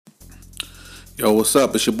Yo, what's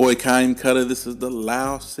up? It's your boy Kaim Cutter. This is the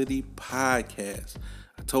Loud City Podcast.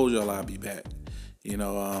 I told y'all I'd be back.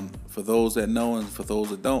 For those that know and for those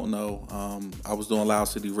that don't know, I was doing Loud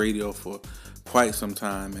City Radio for quite some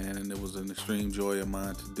time, man, and it was an extreme joy of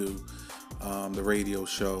mine to do the radio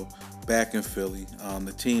show back in Philly.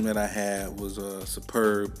 The team that I had was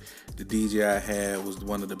superb. The DJ I had was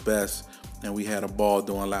one of the best, and we had a ball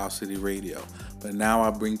doing Loud City Radio. But now I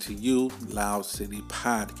bring to you Loud City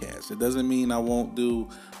Podcast. It doesn't mean I won't do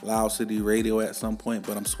Loud City Radio at some point,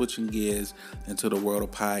 but I'm switching gears into the world of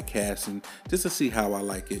podcasting just to see how I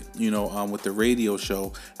like it. With the radio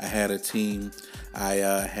show, I had a team. I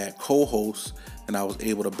had co-hosts, and I was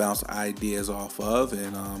able to bounce ideas off of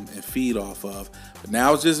and feed off of. But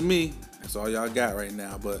now it's just me. That's all y'all got right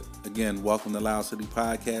now. But again, welcome to Loud City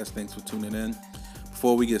Podcast. Thanks for tuning in.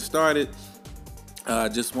 Before we get started, I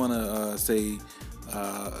just want to say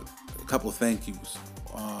a couple of thank yous.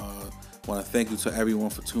 I want to thank you to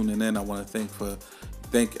everyone for tuning in. I want to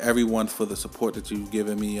thank everyone for the support that you've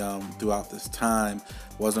given me throughout this time.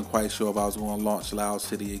 Wasn't quite sure if I was going to launch Loud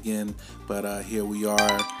City again, but here we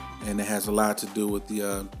are, and it has a lot to do with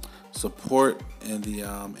the support and the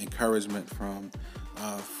encouragement from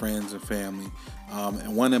friends and family,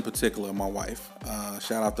 and one in particular, my wife.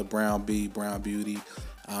 Shout out to Brown Beauty.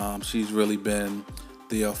 She's really been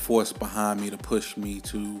the force behind me to push me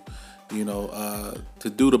to do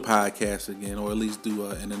the podcast again, or at least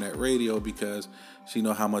do internet radio, because she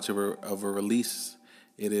know how much of a release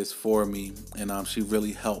it is for me, and she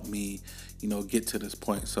really helped me, get to this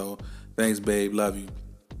point. So thanks, babe. Love you.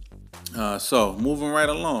 So moving right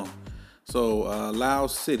along. So Loud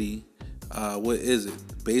City, what is it?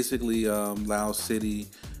 Basically, Loud City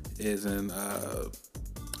is an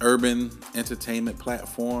urban entertainment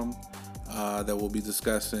platform that will be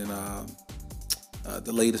discussing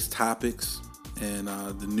the latest topics in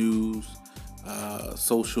the news,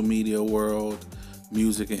 social media world,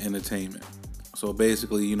 music, and entertainment. So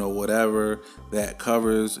basically, whatever that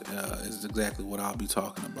covers is exactly what I'll be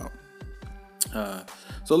talking about.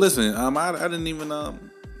 So listen, I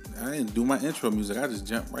didn't do my intro music. I just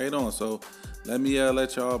jumped right on. So let me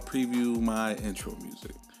let y'all preview my intro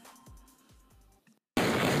music.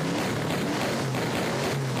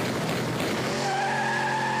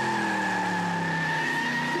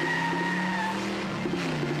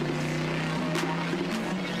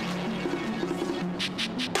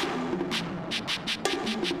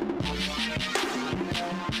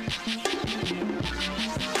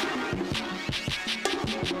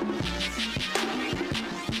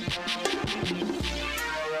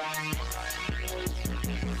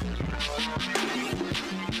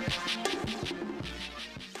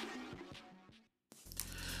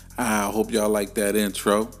 I hope y'all like that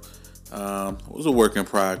intro. It was a work in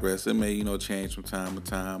progress. It may, change from time to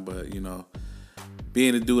time, but,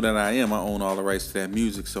 being the dude that I am, I own all the rights to that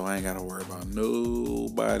music, so I ain't got to worry about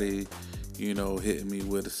nobody, hitting me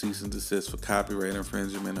with a cease and desist for copyright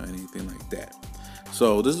infringement or anything like that.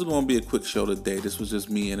 So this is going to be a quick show today. This was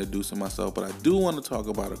just me introducing myself, but I do want to talk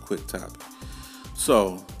about a quick topic.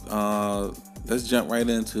 So let's jump right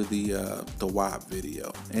into the WAP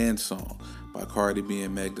video and song by Cardi B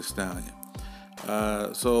and Meg Thee Stallion.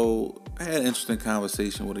 So I had an interesting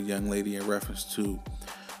conversation with a young lady in reference to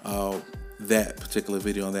that particular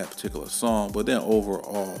video and that particular song, but then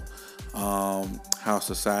overall how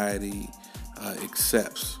society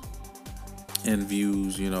accepts and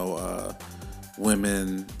views,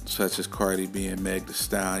 women such as Cardi B and Meg Thee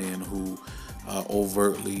Stallion, who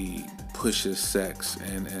overtly pushes sex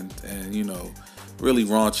and really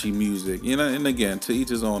raunchy music, and again, to each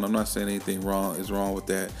his own. I'm not saying anything is wrong with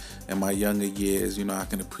that. In my younger years, I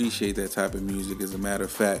can appreciate that type of music. As a matter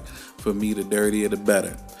of fact, for me, the dirtier the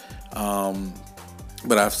better.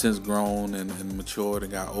 But I've since grown and matured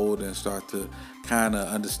and got older and start to kind of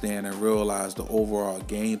understand and realize the overall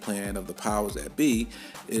game plan of the powers that be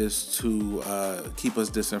is to keep us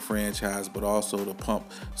disenfranchised, but also to pump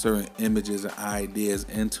certain images and ideas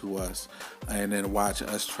into us, and then watch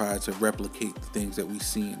us try to replicate the things that we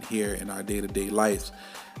see and hear in our day-to-day lives,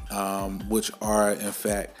 which are in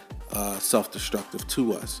fact self-destructive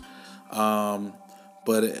to us.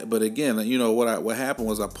 But again, what happened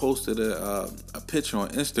was I posted a picture on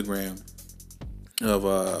Instagram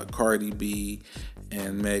of Cardi B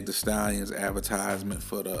and Meg Thee Stallion's advertisement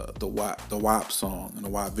for the WAP song and the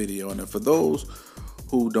WAP video. And then for those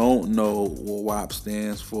who don't know what WAP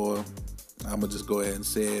stands for, I'm gonna just go ahead and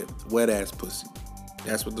say it: wet ass pussy.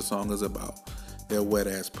 That's what the song is about. They're wet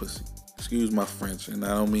ass pussy. Excuse my French, and I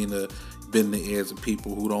don't mean to bend the ears of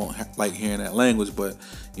people who don't like hearing that language, but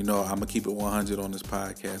I'm gonna keep it 100 on this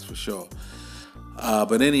podcast for sure.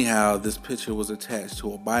 But anyhow, this picture was attached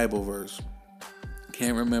to a Bible verse.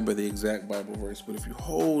 Can't remember the exact Bible verse, but if you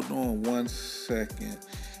hold on 1 second,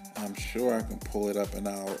 I'm sure I can pull it up and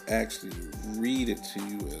I'll actually read it to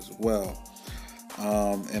you as well.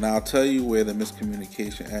 And I'll tell you where the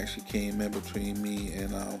miscommunication actually came in between me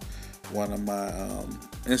and one of my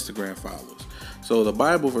Instagram followers. So the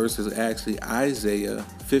Bible verse is actually Isaiah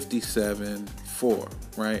 57:4,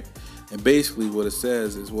 right? And basically what it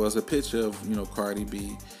says was a picture of, Cardi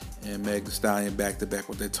B and Meg Thee Stallion back to back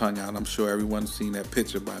with their tongue out. I'm sure everyone's seen that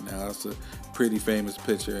picture by now. It's a pretty famous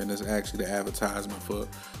picture, and it's actually the advertisement for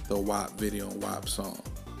the WAP video and WAP song.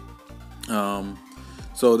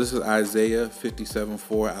 So this is Isaiah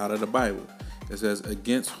 57:4 out of the Bible. It says,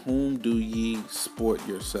 "Against whom do ye sport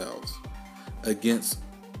yourselves? Against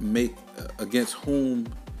whom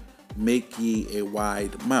make ye a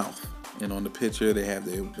wide mouth?" And on the picture, they have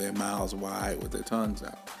their mouths wide with their tongues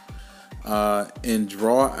out. And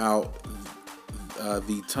draw out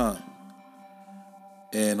the tongue.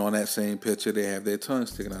 And on that same picture, they have their tongue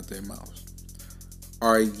sticking out their mouths.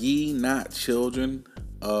 "Are ye not children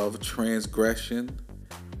of transgression,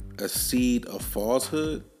 a seed of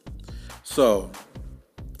falsehood?" So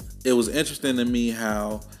it was interesting to me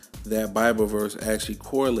how that Bible verse actually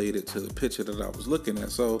correlated to the picture that I was looking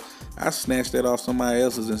at. So I snatched that off somebody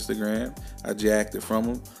else's Instagram. I jacked it from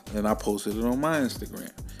them, and I posted it on my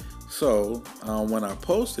Instagram. So when I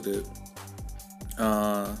posted it,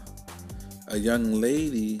 a young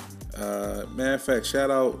lady, matter of fact,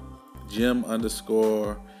 shout out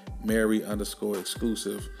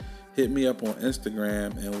Jim_Mary_exclusive, hit me up on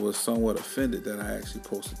Instagram and was somewhat offended that I actually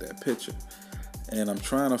posted that picture. And I'm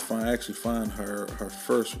trying to find her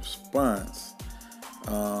first response.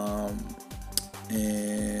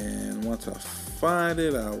 And once I find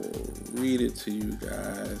it, I will read it to you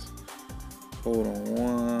guys. Hold on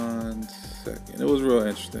 1 second. It was real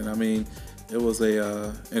interesting. I mean, it was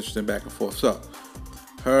a interesting back and forth. So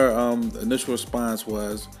her initial response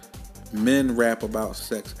was, "Men rap about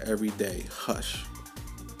sex every day. Hush."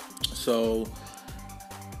 So,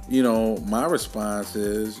 my response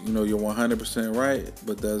is, you're 100% right,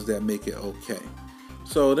 but does that make it okay?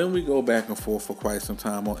 So then we go back and forth for quite some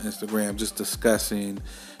time on Instagram, just discussing,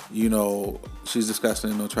 she's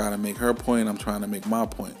discussing, trying to make her point. I'm trying to make my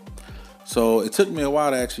point. So it took me a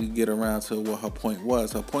while to actually get around to what her point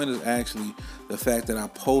was. Her point is actually the fact that I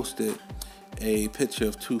posted a picture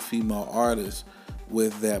of two female artists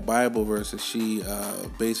with that Bible verse. She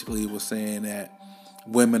basically was saying that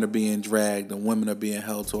women are being dragged and women are being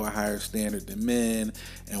held to a higher standard than men,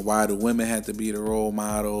 and why do women have to be the role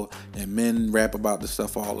model, and men rap about this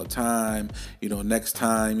stuff all the time. Next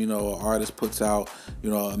time, a artist puts out,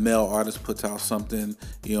 a male artist puts out something,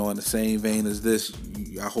 in the same vein as this,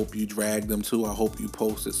 I hope you drag them too. I hope you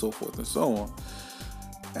post it, so forth and so on.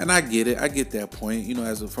 And I get it. I get that point.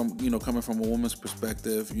 Coming from a woman's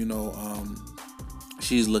perspective,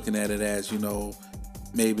 she's looking at it as,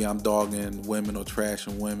 maybe I'm dogging women or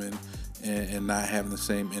trashing women and not having the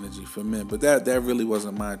same energy for men. But that really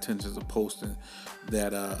wasn't my intentions of posting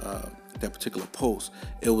that particular post.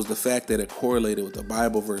 It was the fact that it correlated with the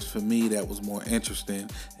Bible verse for me that was more interesting,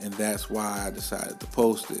 and that's why I decided to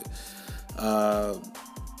post it.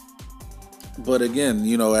 But again,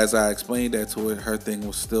 as I explained that to her thing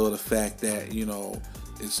was still the fact that,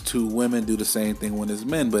 it's two women do the same thing when it's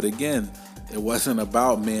men. But again, it wasn't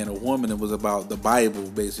about man or woman. It was about the Bible,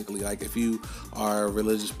 basically. Like, if you are a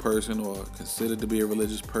religious person or considered to be a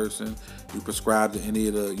religious person, you prescribe to any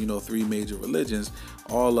of the, 3 major religions,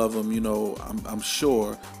 all of them, I'm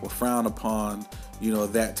sure will frown upon,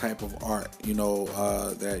 that type of art,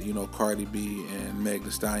 that, Cardi B and Meg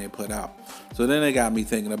Thee Stallion put out. So then it got me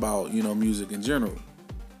thinking about, music in general.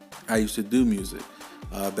 I used to do music.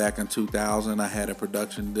 Back in 2000, I had a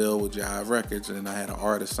production deal with Jive Records, and I had an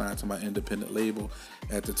artist signed to my independent label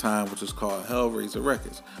at the time, which was called Hellraiser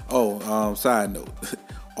Records. Side note,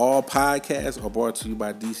 all podcasts are brought to you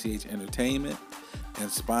by DCH Entertainment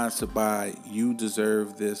and sponsored by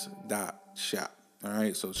YouDeserveThis.shop. All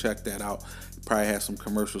right, so check that out. Probably have some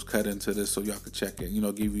commercials cut into this so y'all can check it.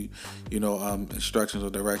 Give you, instructions or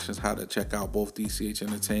directions how to check out both DCH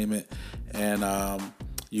Entertainment and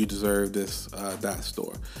You Deserve This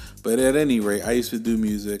 .store. But at any rate, I used to do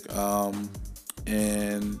music, and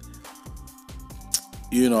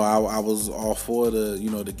I was all for the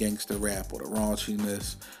the gangster rap or the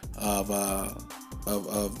raunchiness of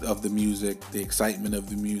the music, the excitement of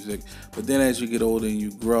the music. But then as you get older and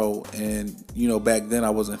you grow, and back then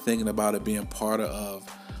I wasn't thinking about it being part of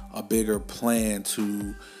a bigger plan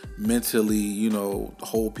to mentally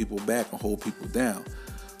hold people back and hold people down.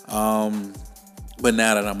 But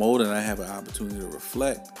now that I'm older and I have an opportunity to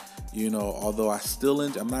reflect, although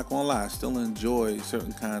I'm not gonna lie, I still enjoy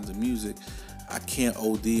certain kinds of music. I can't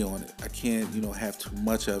OD on it. I can't, have too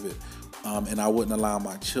much of it. And I wouldn't allow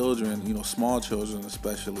my children, small children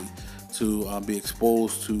especially, to be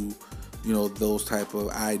exposed to, those type of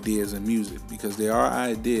ideas in music, because there are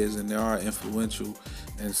ideas and they are influential,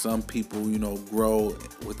 and some people, grow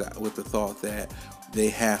with the thought that they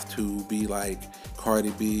have to be like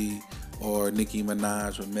Cardi B or Nicki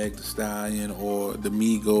Minaj or Meg Thee Stallion or the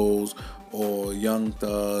Migos or Young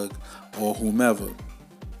Thug or whomever.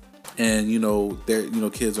 And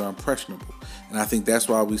kids are impressionable, and I think that's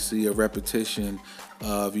why we see a repetition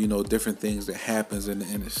of different things that happens in the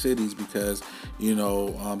inner cities, because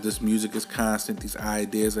this music is constant, these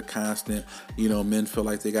ideas are constant. Men feel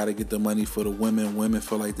like they got to get the money for the women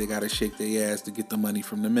feel like they got to shake their ass to get the money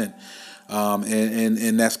from the men,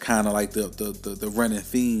 and that's kind of like the running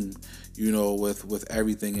theme with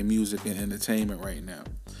everything in music and entertainment right now.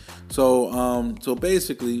 So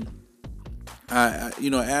basically,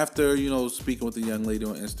 after, speaking with the young lady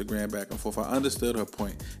on Instagram back and forth, I understood her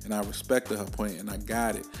point and I respected her point and I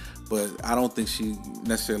got it. But I don't think she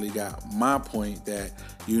necessarily got my point that,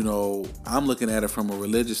 I'm looking at it from a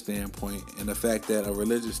religious standpoint, and the fact that a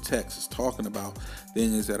religious text is talking about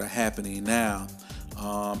things that are happening now.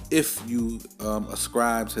 If you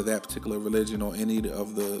ascribe to that particular religion or any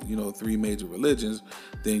of the, three major religions,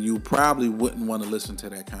 then you probably wouldn't want to listen to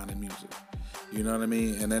that kind of music. You know what I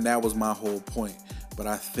mean? And then that was my whole point. But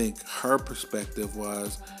I think her perspective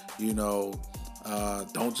was, don't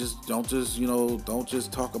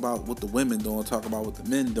just talk about what the women doing, talk about what the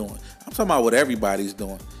men doing. I'm talking about what everybody's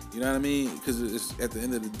doing. You know what I mean? Because it's, at the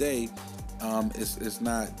end of the day, it's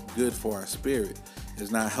not good for our spirit. It's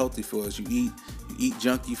not healthy for us. You eat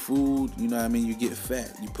junky food, you know what I mean? You get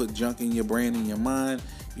fat. You put junk in your brain and your mind,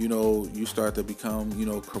 you start to become,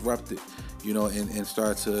 corrupted, and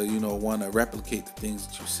start to, want to replicate the things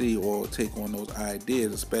that you see or take on those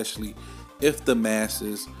ideas, especially if the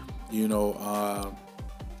masses,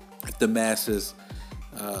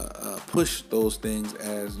 push those things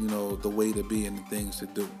as, the way to be and the things to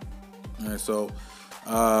do. All right, so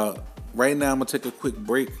right now I'm going to take a quick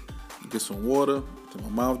break, get some water, till my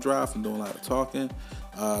mouth dry from doing a lot of talking.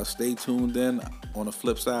 Stay tuned in. On the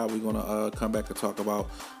flip side, we're going to come back and talk about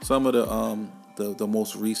some of the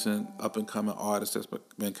most recent up-and-coming artists that's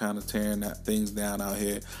been kind of tearing things down out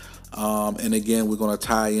here. And again, we're going to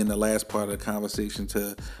tie in the last part of the conversation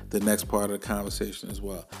to the next part of the conversation as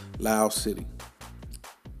well. Loud City.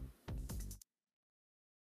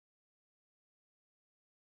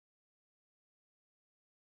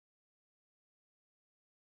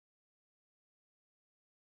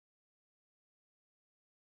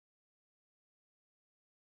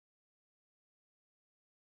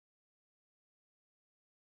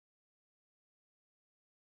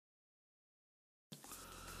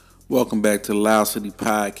 Welcome back to the Loud City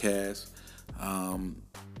Podcast.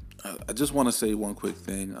 I just want to say one quick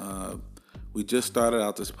thing. We just started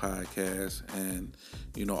out this podcast and,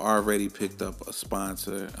 already picked up a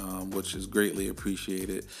sponsor, which is greatly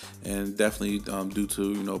appreciated, and definitely due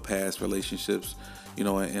to, past relationships, in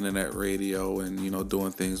internet radio and,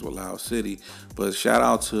 doing things with Loud City. But shout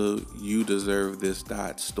out to You Deserve This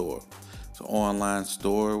 .store. It's an online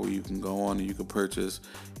store where you can go on and you can purchase,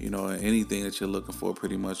 anything that you're looking for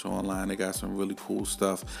pretty much online. They got some really cool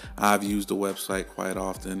stuff. I've used the website quite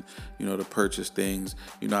often, to purchase things.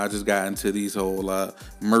 I just got into these whole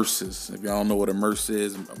Merces. If y'all don't know what a Merce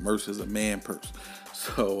is a man purse.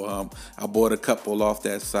 So I bought a couple off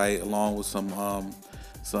that site along with some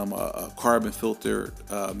carbon filter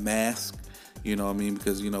mask. You know what I mean?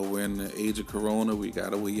 Because, we're in the age of Corona, we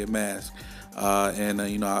got to wear your mask. And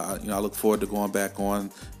I look forward to going back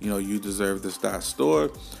on, You Deserve This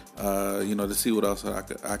 .store, to see what else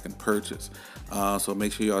I can purchase. So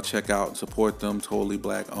make sure y'all check out and support them. Totally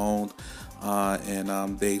black owned.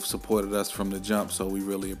 And they've supported us from the jump, so we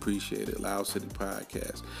really appreciate it. Loud City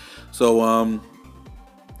Podcast. So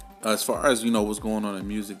as far as, what's going on in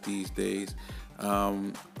music these days,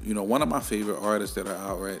 one of my favorite artists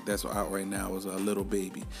that's out right now is Lil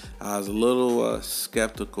Baby. I was a little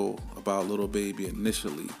skeptical about Lil Baby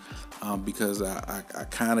initially because I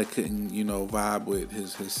kind of couldn't, vibe with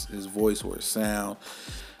his voice or his sound.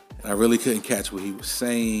 And I really couldn't catch what he was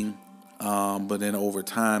saying. But then over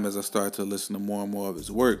time, as I started to listen to more and more of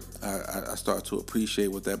his work, I started to appreciate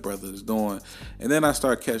what that brother is doing. And then I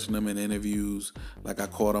started catching him in interviews. Like I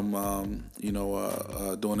caught him,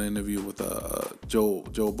 doing an interview with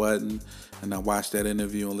Joe Budden. And I watched that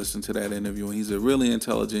interview and listened to that interview. And he's a really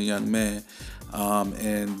intelligent young man.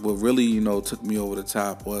 And what really, took me over the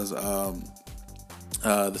top was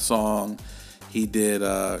The song he did,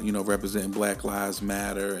 representing Black Lives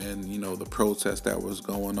Matter and, the protest that was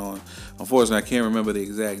going on. Unfortunately, I can't remember the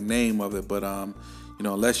exact name of it, but,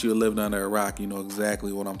 unless you lived under a rock, you know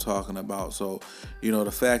exactly what I'm talking about. So,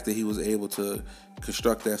 the fact that he was able to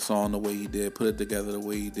construct that song the way he did, put it together the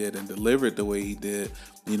way he did, and deliver it the way he did,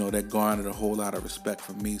 that garnered a whole lot of respect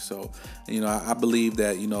from me. So, I believe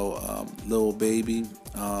that, Lil Baby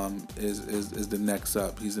is the next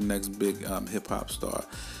up. He's the next big hip hop star.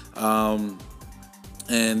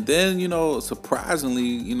 And then,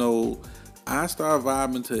 surprisingly, I started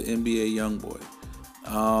vibing to NBA Youngboy.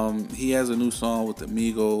 He has a new song with the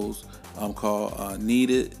Migos called Need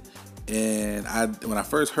It. And when I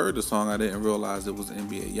first heard the song, I didn't realize it was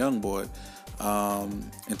NBA Youngboy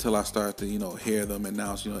until I started to, hear them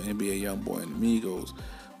announce, NBA Youngboy and the Migos.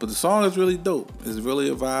 But the song is really dope. It's really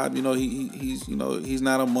a vibe. He's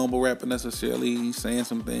not a mumble rapper necessarily. He's saying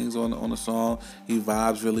some things on the song. He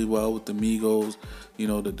vibes really well with the Migos.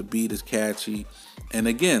 The beat is catchy. And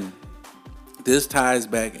again, this ties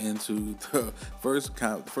back into the first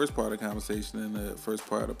part of the conversation and the first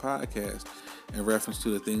part of the podcast in reference to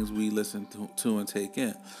the things we listen to and take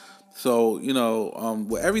in. So,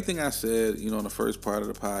 with everything I said, in the first part of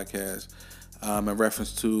the podcast, in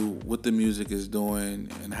reference to what the music is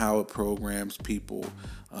doing and how it programs people,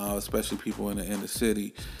 especially people in the inner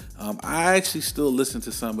city. I actually still listen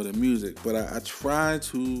to some of the music, but I try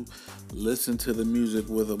to listen to the music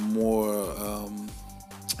with a more,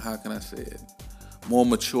 how can I say it, more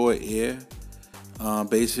mature ear.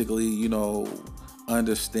 Basically,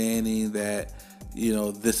 understanding that,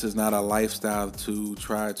 this is not a lifestyle to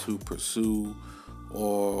try to pursue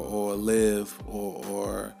or live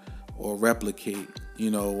or replicate,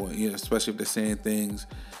 especially if they're saying things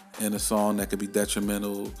in a song that could be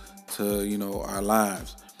detrimental to, our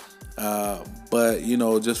lives. But,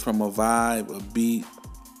 just from a vibe, a beat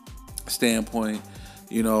standpoint,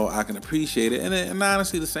 I can appreciate it. And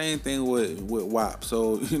honestly, the same thing with WAP.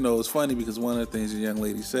 So, it's funny because one of the things the young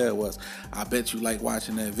lady said was, I bet you like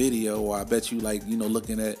watching that video, or I bet you like,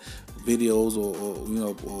 looking at videos or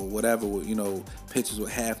whatever, pictures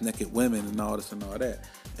with half-naked women and all this and all that.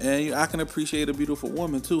 And I can appreciate a beautiful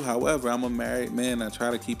woman too. However, I'm a married man. I try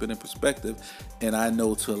to keep it in perspective. And I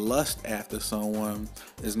know to lust after someone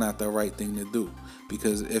is not the right thing to do.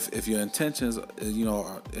 Because if your intentions,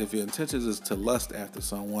 is to lust after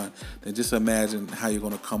someone, then just imagine how you're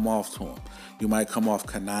going to come off to them. You might come off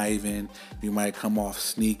conniving. You might come off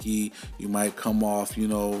sneaky. You might come off,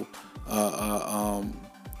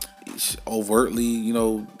 overtly,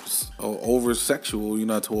 over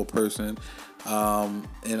sexual, to a person.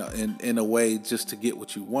 In a way, just to get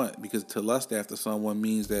what you want, because to lust after someone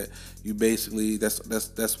means that you basically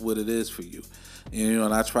that's what it is for you.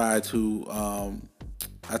 And I try to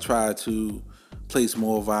place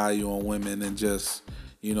more value on women than just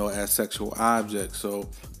as sexual objects. So,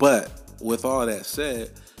 but with all that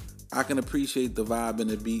said, I can appreciate the vibe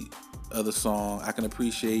and the beat of the song. I can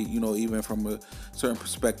appreciate, even from a certain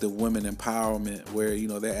perspective, women empowerment, where,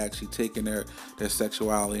 they're actually taking their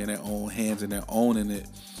sexuality in their own hands and they're owning it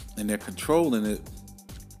and they're controlling it.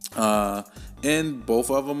 And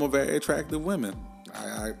both of them are very attractive women.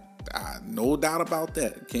 I no doubt about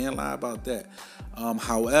that. Can't lie about that.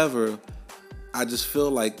 However, I just feel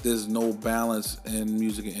like there's no balance in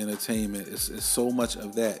music and entertainment. It's so much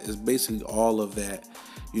of that. It's basically all of that.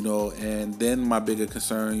 And then my bigger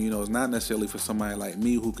concern, is not necessarily for somebody like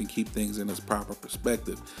me who can keep things in its proper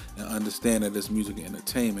perspective and understand that it's music and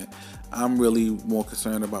entertainment. I'm really more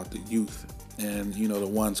concerned about the youth and, the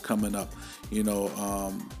ones coming up,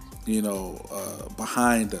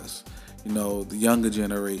 behind us, the younger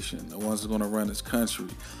generation, the ones that are going to run this country,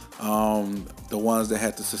 the ones that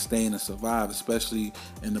had to sustain and survive, especially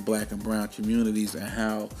in the Black and brown communities, and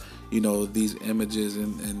how, these images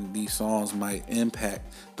and these songs might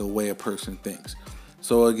impact the way a person thinks.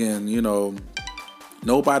 So again,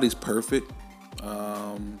 nobody's perfect,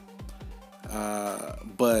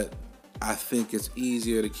 but I think it's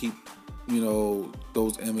easier to keep,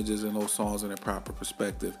 those images and those songs in their proper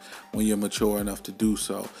perspective when you're mature enough to do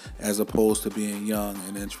so, as opposed to being young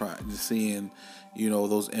and then seeing,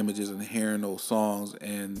 those images and hearing those songs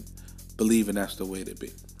and believing that's the way to be.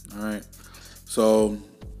 All right. So,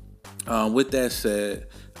 with that said,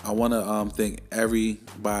 I want to thank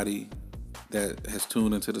everybody that has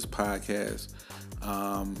tuned into this podcast.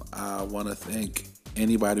 I want to thank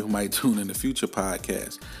anybody who might tune in the future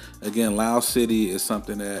podcast. Again, Loud City is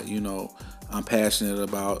something that, I'm passionate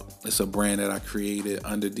about. It's a brand that I created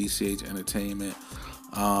under DCH Entertainment.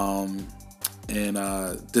 And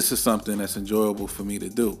this is something that's enjoyable for me to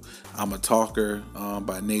do. I'm a talker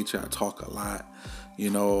by nature. I talk a lot.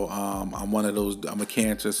 I'm one of those. I'm a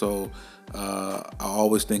Cancer, so I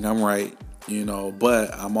always think I'm right.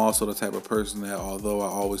 But I'm also the type of person that, although I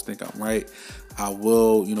always think I'm right, I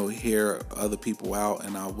will, hear other people out,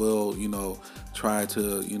 and I will, try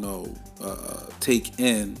to, take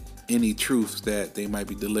in any truths that they might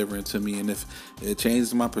be delivering to me. And if it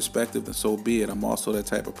changes my perspective, then so be it. I'm also that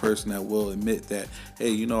type of person that will admit that,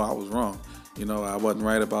 hey, I was wrong. I wasn't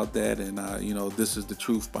right about that, and this is the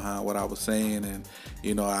truth behind what I was saying, and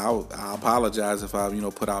I apologize if I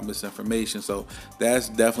put out misinformation. So that's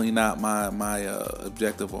definitely not my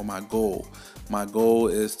objective or my goal. My goal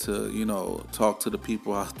is to talk to the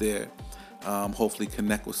people out there, hopefully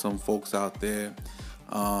connect with some folks out there,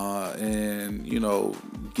 and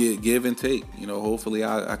give and take. Hopefully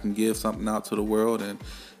I can give something out to the world, and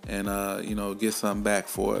get something back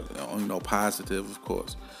for it. Positive, of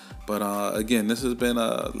course. But again, this has been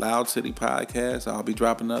a Loud City podcast. I'll be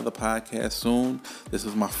dropping another podcast soon. This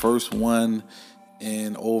is my first one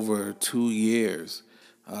in over 2 years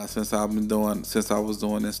since I was doing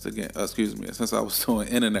Instagram. Since I was doing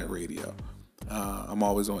internet radio. I'm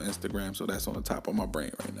always on Instagram, so that's on the top of my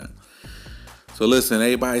brain right now. So listen,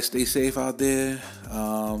 everybody, stay safe out there.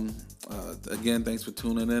 Again, thanks for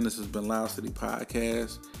tuning in. This has been Loud City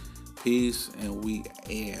Podcast. Peace, and we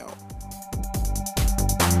out.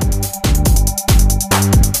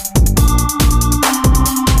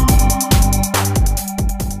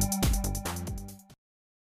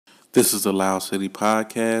 This is the Loud City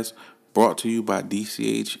Podcast, brought to you by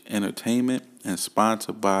DCH Entertainment and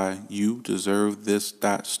sponsored by You Deserve This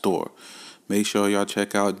Store. Make sure y'all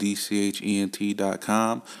check out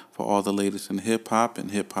DCHENT.com for all the latest in hip-hop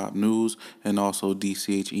and hip-hop news, and also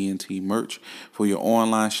DCHENT merch. For your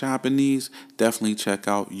online shopping needs, definitely check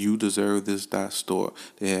out You Deserve This Store.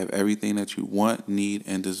 They have everything that you want, need,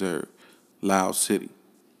 and deserve. Loud City.